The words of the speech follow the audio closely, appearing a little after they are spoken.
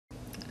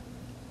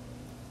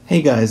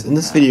Hey guys, in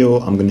this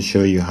video I'm going to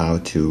show you how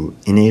to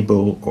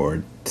enable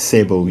or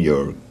disable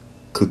your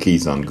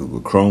cookies on Google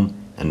Chrome,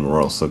 and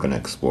we're also going to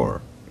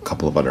explore a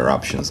couple of other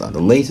options on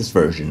the latest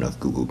version of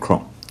Google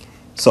Chrome.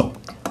 So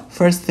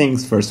first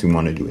things first, we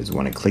want to do is we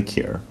want to click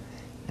here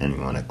and we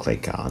want to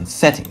click on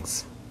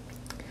settings.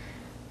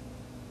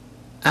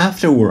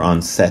 After we're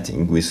on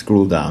setting, we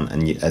scroll down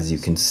and as you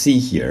can see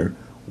here,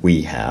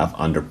 we have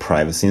under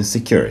privacy and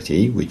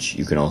security, which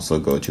you can also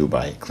go to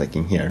by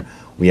clicking here,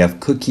 we have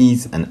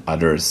cookies and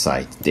other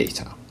site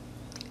data.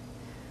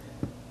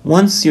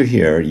 Once you're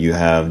here, you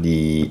have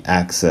the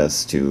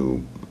access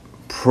to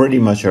pretty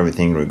much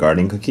everything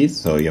regarding cookies.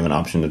 So you have an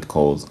option that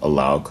calls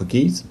allow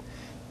cookies.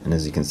 And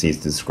as you can see, it's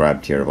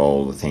described here of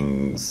all the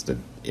things that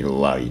it'll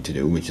allow you to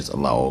do, which is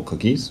allow all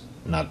cookies,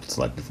 not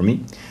selected for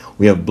me.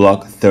 We have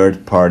block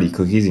third-party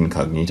cookies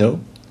incognito.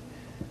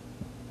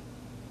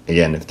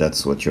 Again, if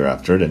that's what you're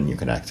after, then you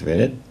can activate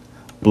it.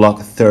 Block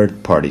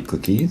third-party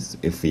cookies.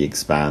 If we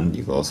expand,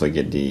 you also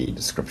get the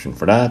description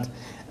for that.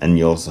 And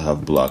you also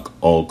have block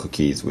all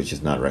cookies, which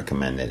is not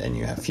recommended, and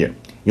you have here.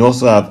 You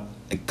also have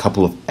a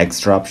couple of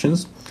extra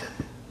options.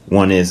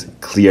 One is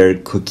clear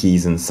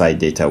cookies and site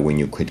data when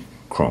you quit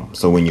Chrome.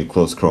 So when you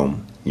close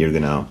Chrome, you're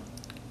gonna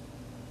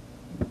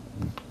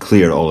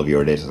clear all of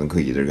your data and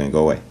cookies. They're gonna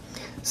go away.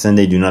 Send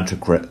a do not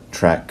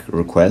track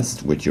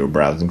request with your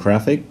browsing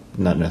traffic,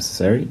 not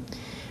necessary.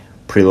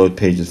 Preload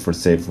pages for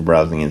safe for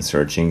browsing and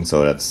searching,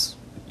 so that's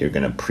you're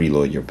gonna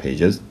preload your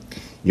pages.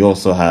 You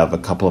also have a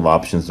couple of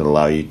options that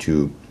allow you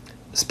to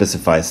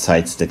specify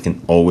sites that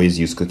can always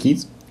use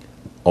cookies,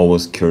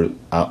 always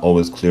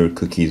clear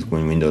cookies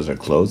when windows are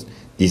closed.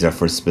 These are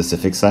for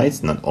specific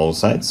sites, not all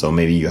sites. So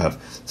maybe you have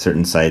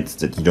certain sites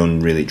that you don't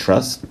really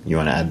trust. You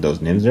want to add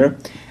those names there,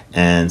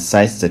 and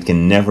sites that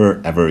can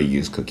never ever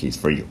use cookies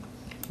for you.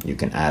 You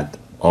can add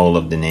all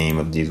of the name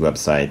of these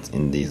websites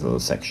in these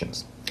little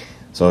sections.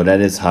 So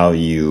that is how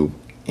you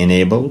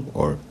enable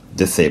or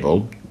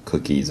disable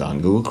cookies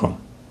on Google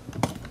Chrome.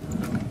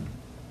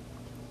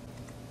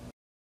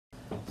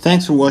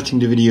 Thanks for watching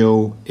the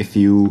video. If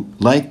you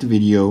liked the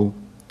video,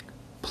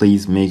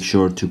 please make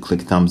sure to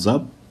click thumbs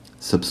up,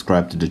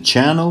 subscribe to the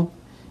channel,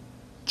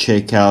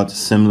 check out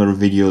similar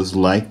videos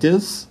like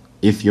this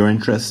if you're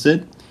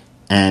interested,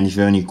 and if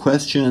you have any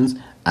questions,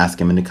 ask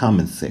them in the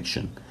comments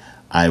section.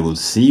 I will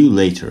see you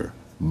later.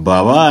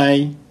 Bye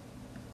bye.